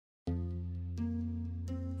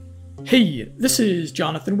Hey, this is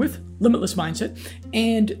Jonathan with Limitless Mindset,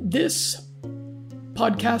 and this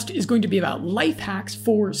podcast is going to be about life hacks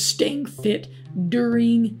for staying fit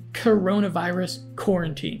during coronavirus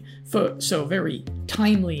quarantine. So very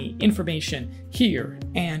timely information here,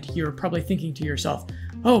 and you're probably thinking to yourself,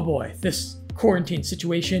 oh boy, this quarantine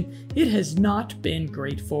situation, it has not been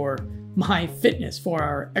great for my fitness, for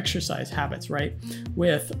our exercise habits, right?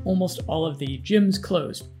 With almost all of the gyms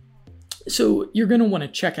closed. So you're going to want to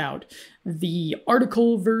check out the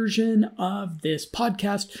article version of this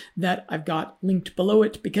podcast that I've got linked below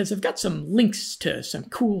it, because I've got some links to some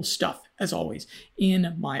cool stuff, as always,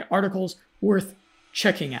 in my articles worth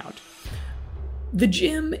checking out. The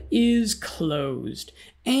gym is closed,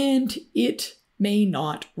 and it may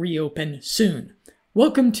not reopen soon.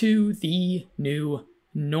 Welcome to the new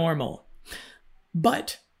normal.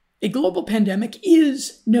 But a global pandemic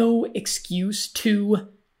is no excuse to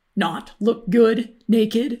not look good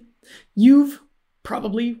naked. You've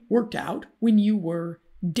probably worked out when you were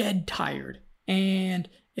dead tired and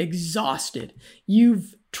exhausted.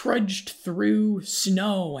 You've trudged through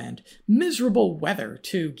snow and miserable weather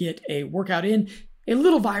to get a workout in. A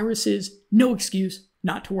little virus is no excuse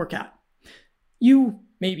not to work out. You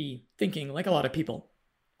may be thinking, like a lot of people,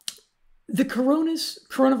 the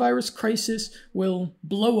coronavirus crisis will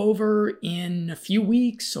blow over in a few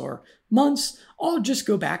weeks or months. I'll just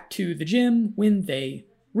go back to the gym when they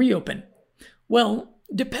reopen. Well,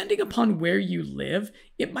 depending upon where you live,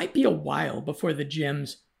 it might be a while before the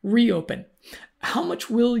gyms reopen. How much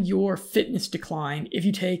will your fitness decline if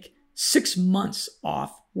you take 6 months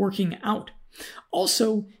off working out?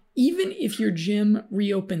 Also, even if your gym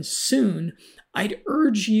reopens soon, I'd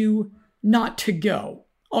urge you not to go.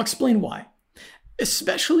 I'll explain why.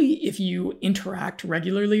 Especially if you interact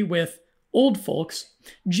regularly with old folks,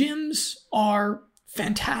 gyms are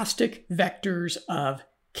fantastic vectors of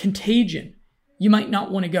contagion. You might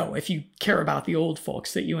not want to go if you care about the old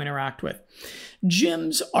folks that you interact with.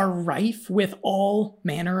 Gyms are rife with all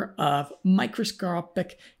manner of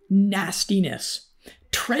microscopic nastiness.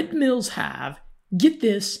 Treadmills have, get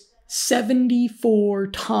this, 74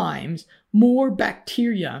 times more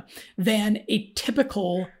bacteria than a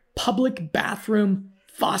typical public bathroom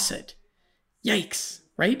faucet. Yikes,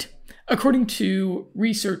 right? According to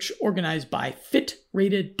research organized by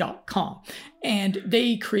fitrated.com. And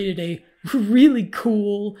they created a really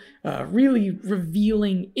cool, really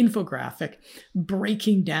revealing infographic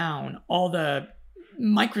breaking down all the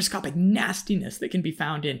microscopic nastiness that can be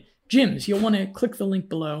found in gyms. You'll want to click the link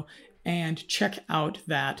below and check out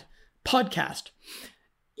that podcast.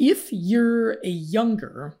 If you're a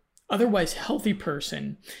younger, otherwise healthy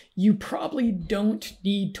person, you probably don't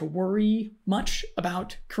need to worry much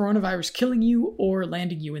about coronavirus killing you or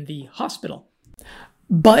landing you in the hospital.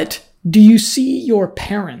 But do you see your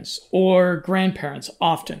parents or grandparents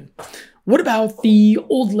often? What about the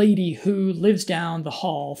old lady who lives down the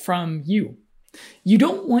hall from you? You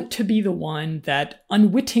don't want to be the one that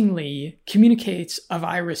unwittingly communicates a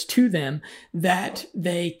virus to them that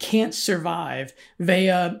they can't survive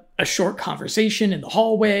via a short conversation in the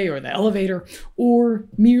hallway or the elevator, or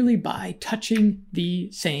merely by touching the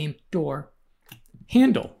same door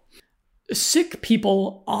handle. Sick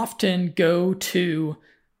people often go to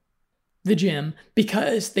the gym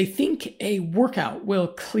because they think a workout will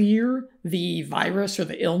clear the virus or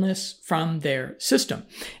the illness from their system.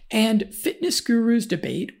 And fitness gurus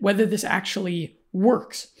debate whether this actually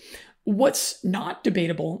works. What's not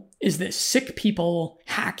debatable is that sick people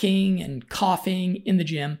hacking and coughing in the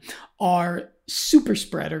gym are super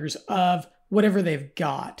spreaders of whatever they've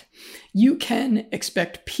got. You can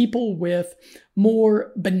expect people with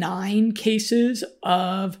more benign cases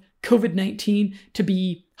of COVID-19 to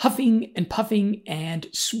be huffing and puffing and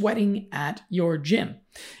sweating at your gym.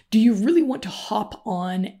 Do you really want to hop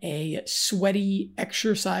on a sweaty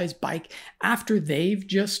exercise bike after they've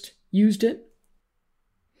just used it?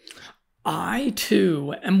 I,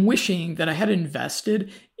 too, am wishing that I had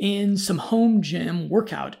invested in some home gym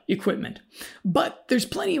workout equipment. But there's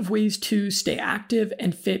plenty of ways to stay active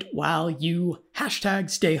and fit while you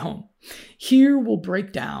 #stay home. Here we'll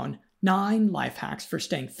break down 9 life hacks for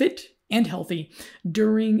staying fit and healthy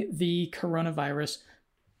during the coronavirus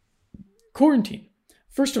quarantine.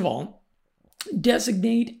 First of all,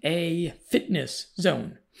 designate a fitness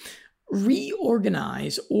zone.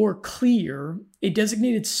 Reorganize or clear a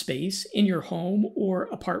designated space in your home or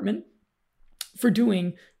apartment for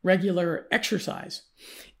doing regular exercise.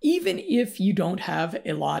 Even if you don't have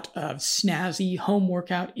a lot of snazzy home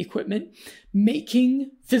workout equipment,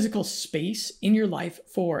 making physical space in your life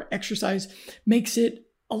for exercise makes it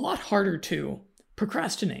a lot harder to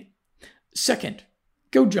procrastinate. Second,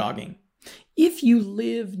 go jogging. If you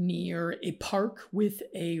live near a park with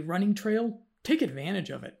a running trail, take advantage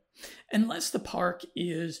of it. Unless the park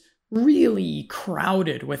is really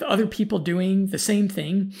crowded with other people doing the same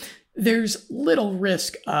thing, there's little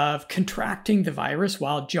risk of contracting the virus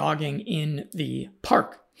while jogging in the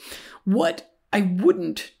park. What I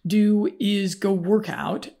wouldn't do is go work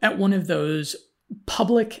out at one of those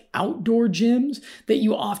public outdoor gyms that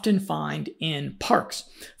you often find in parks.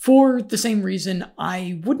 For the same reason,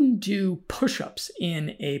 I wouldn't do push-ups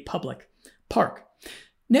in a public park.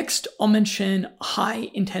 Next, I'll mention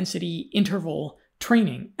high-intensity interval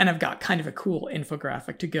training, and I've got kind of a cool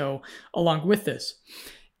infographic to go along with this.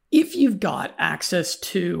 If you've got access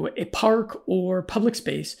to a park or public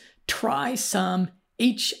space, try some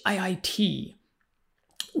HIIT,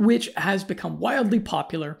 which has become wildly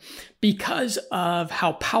popular because of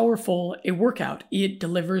how powerful a workout it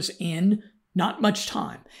delivers in not much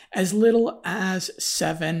time, as little as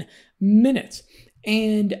 7 minutes.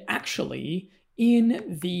 And actually,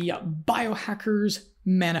 in the Biohackers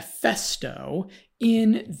Manifesto,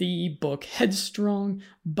 in the book Headstrong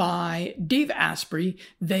by Dave Asprey,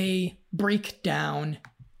 they break down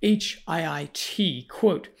HIIT.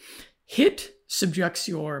 Quote, HIIT subjects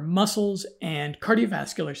your muscles and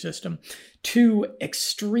cardiovascular system to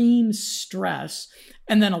extreme stress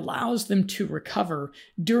and then allows them to recover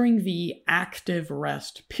during the active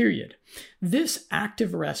rest period. This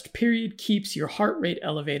active rest period keeps your heart rate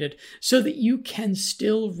elevated so that you can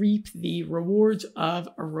still reap the rewards of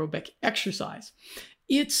aerobic exercise.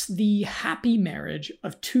 It's the happy marriage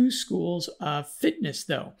of two schools of fitness,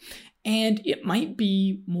 though, and it might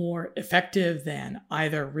be more effective than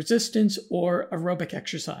either resistance or aerobic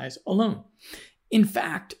exercise alone. In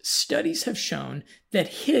fact, studies have shown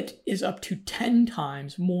that HIIT is up to 10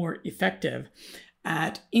 times more effective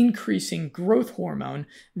at increasing growth hormone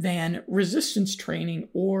than resistance training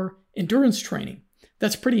or endurance training.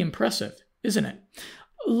 That's pretty impressive, isn't it?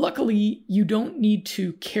 Luckily, you don't need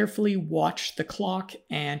to carefully watch the clock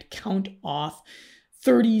and count off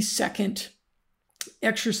 30-second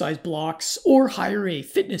exercise blocks or hire a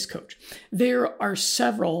fitness coach. There are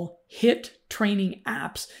several HIIT training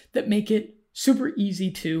apps that make it super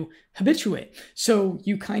easy to habituate. So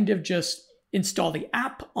you kind of just install the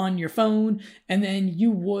app on your phone, and then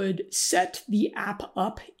you would set the app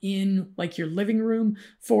up in like your living room,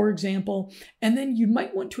 for example, and then you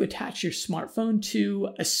might want to attach your smartphone to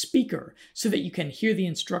a speaker so that you can hear the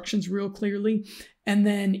instructions real clearly, and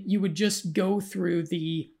then you would just go through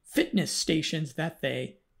the fitness stations that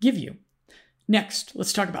they give you. Next,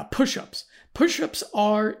 let's talk about push-ups. Push-ups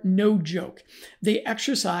are no joke. They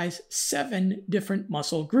exercise 7 different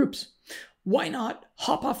muscle groups. Why not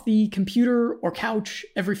hop off the computer or couch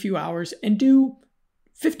every few hours and do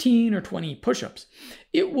 15 or 20 push-ups?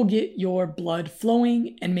 It will get your blood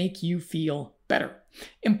flowing and make you feel better.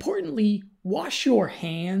 Importantly, wash your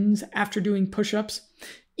hands after doing push-ups.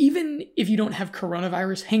 Even if you don't have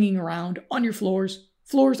coronavirus hanging around on your floors,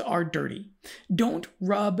 floors are dirty. Don't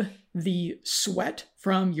rub the sweat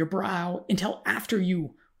from your brow until after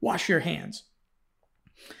you wash your hands.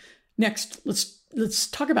 Next, let's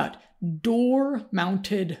talk about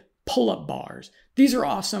door-mounted pull-up bars. These are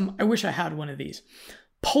awesome. I wish I had one of these.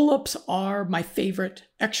 Pull-ups are my favorite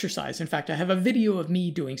exercise. In fact, I have a video of me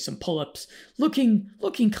doing some pull-ups looking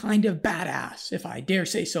kind of badass, if I dare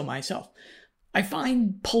say so myself. I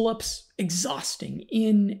find pull-ups exhausting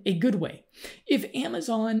in a good way. If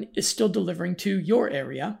Amazon is still delivering to your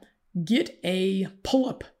area, get a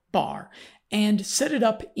pull-up bar and set it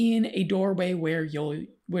up in a doorway where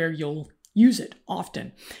you'll use it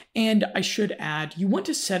often. And I should add, you want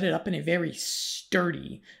to set it up in a very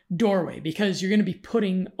sturdy doorway because you're going to be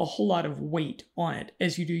putting a whole lot of weight on it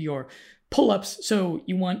as you do your pull-ups. So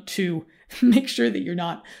you want to make sure that you're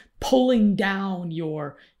not pulling down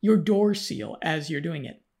your door seal as you're doing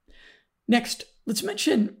it. Next, let's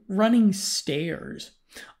mention running stairs.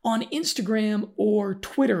 On Instagram or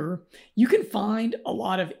Twitter, you can find a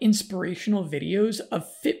lot of inspirational videos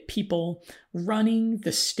of fit people running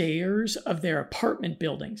the stairs of their apartment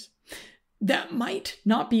buildings. That might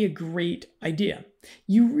not be a great idea.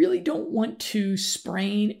 You really don't want to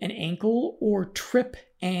sprain an ankle or trip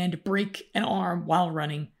and break an arm while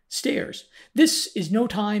running stairs. This is no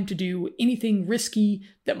time to do anything risky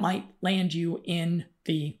that might land you in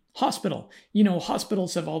the hospital. You know,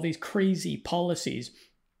 hospitals have all these crazy policies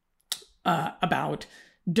about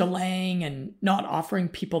delaying and not offering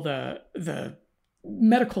people the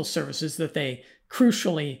medical services that they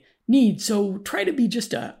crucially need. So try to be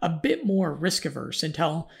just a bit more risk averse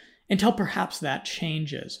until perhaps that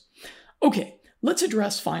changes. Okay, let's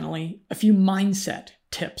address finally a few mindset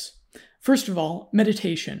tips. First of all,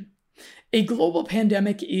 meditation. A global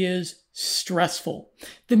pandemic is stressful.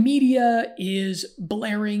 The media is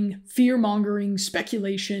blaring fear-mongering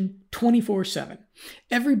speculation 24/7.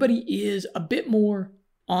 Everybody is a bit more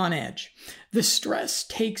on edge. The stress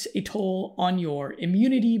takes a toll on your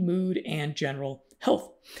immunity, mood, and general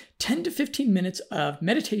health. 10 to 15 minutes of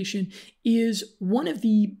meditation is one of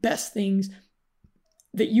the best things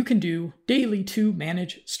that you can do daily to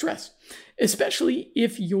manage stress, especially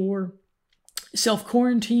if you're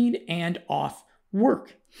self-quarantined and off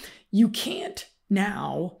work. You can't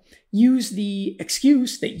now use the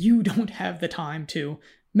excuse that you don't have the time to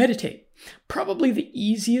meditate. Probably the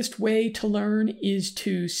easiest way to learn is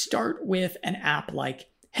to start with an app like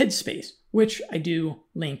Headspace, which I do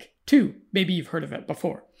link to. Maybe you've heard of it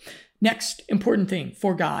before. Next important thing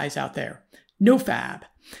for guys out there, NoFap.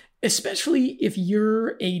 Especially if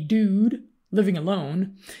you're a dude living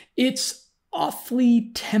alone, it's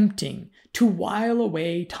awfully tempting to while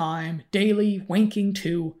away time daily wanking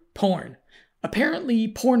to porn. Apparently,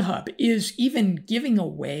 Pornhub is even giving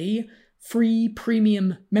away free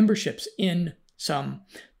premium memberships in some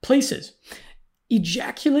places.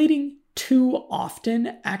 Ejaculating too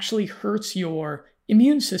often actually hurts your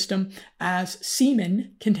immune system, as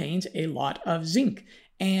semen contains a lot of zinc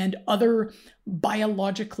and other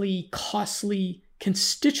biologically costly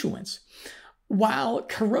constituents. While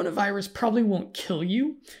coronavirus probably won't kill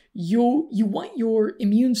you, you want your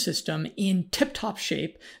immune system in tip-top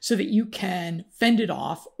shape so that you can fend it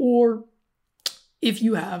off, or if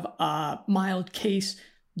you have a mild case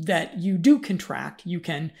that you do contract, you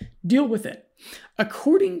can deal with it.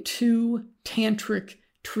 According to tantric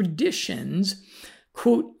traditions,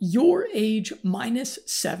 quote, your age minus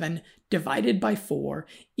 7 divided by 4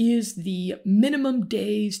 is the minimum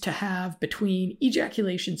days to have between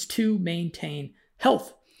ejaculations to maintain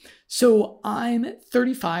health. So I'm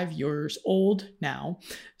 35 years old now,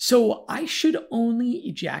 so I should only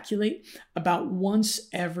ejaculate about once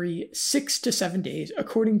every 6 to 7 days,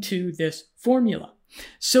 according to this formula.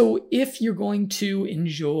 So if you're going to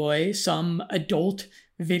enjoy some adult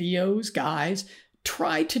videos, guys,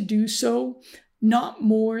 try to do so not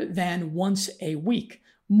more than once a week.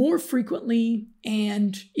 More frequently,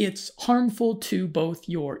 and it's harmful to both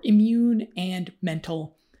your immune and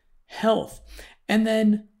mental health. And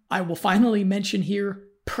then I will finally mention here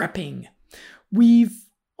prepping. We've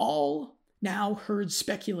all now heard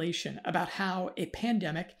speculation about how a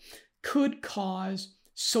pandemic could cause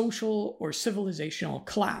social or civilizational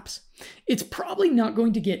collapse. It's probably not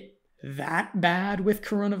going to get that bad with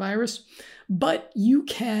coronavirus, but you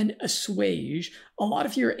can assuage a lot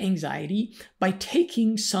of your anxiety by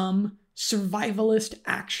taking some survivalist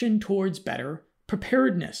action towards better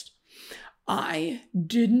preparedness. I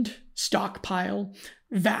didn't stockpile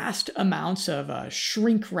vast amounts of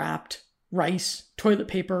shrink-wrapped rice, toilet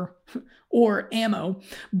paper, or ammo,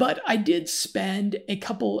 but I did spend a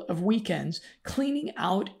couple of weekends cleaning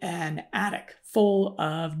out an attic full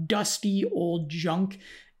of dusty old junk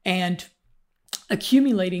and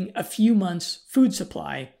accumulating a few months' food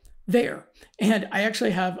supply there. And I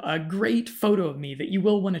actually have a great photo of me that you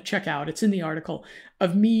will want to check out. It's in the article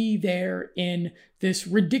of me there in this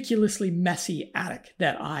ridiculously messy attic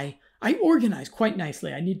that I organized quite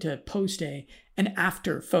nicely. I need to post an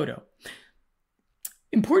after photo.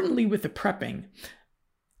 Importantly, with the prepping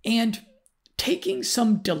and taking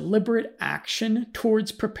some deliberate action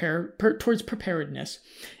towards preparedness,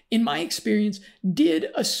 in my experience, did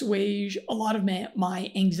assuage a lot of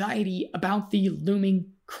my anxiety about the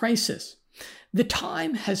looming crisis. The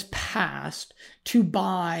time has passed to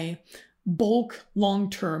buy bulk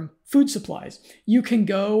long-term food supplies. You can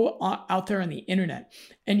go out there on the internet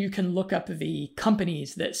and you can look up the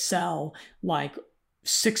companies that sell like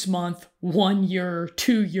 6-month, 1-year,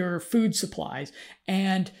 2-year food supplies.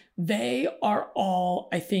 And they are all,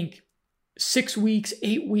 I think, 6 weeks,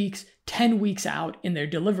 8 weeks, 10 weeks out in their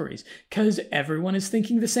deliveries because everyone is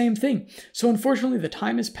thinking the same thing. So unfortunately, the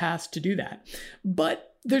time has passed to do that.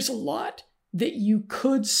 But there's a lot that you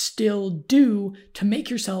could still do to make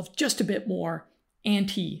yourself just a bit more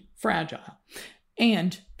anti-fragile.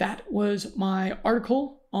 And that was my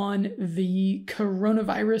article on the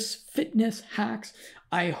coronavirus fitness hacks.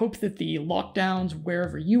 I hope that the lockdowns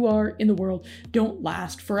wherever you are in the world don't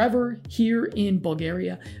last forever. Here in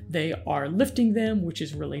Bulgaria, they are lifting them, which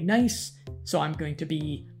is really nice. So I'm going to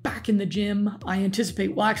be back in the gym. I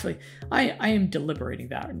anticipate, well, actually, I am deliberating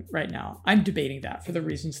that right now. I'm debating that for the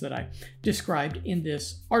reasons that I described in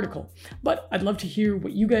this article. But I'd love to hear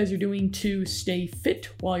what you guys are doing to stay fit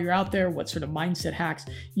while you're out there, what sort of mindset hacks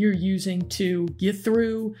you're using to get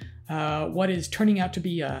through what is turning out to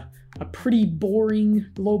be a a pretty boring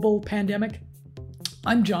global pandemic.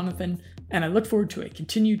 I'm Jonathan, and I look forward to a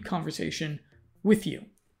continued conversation with you.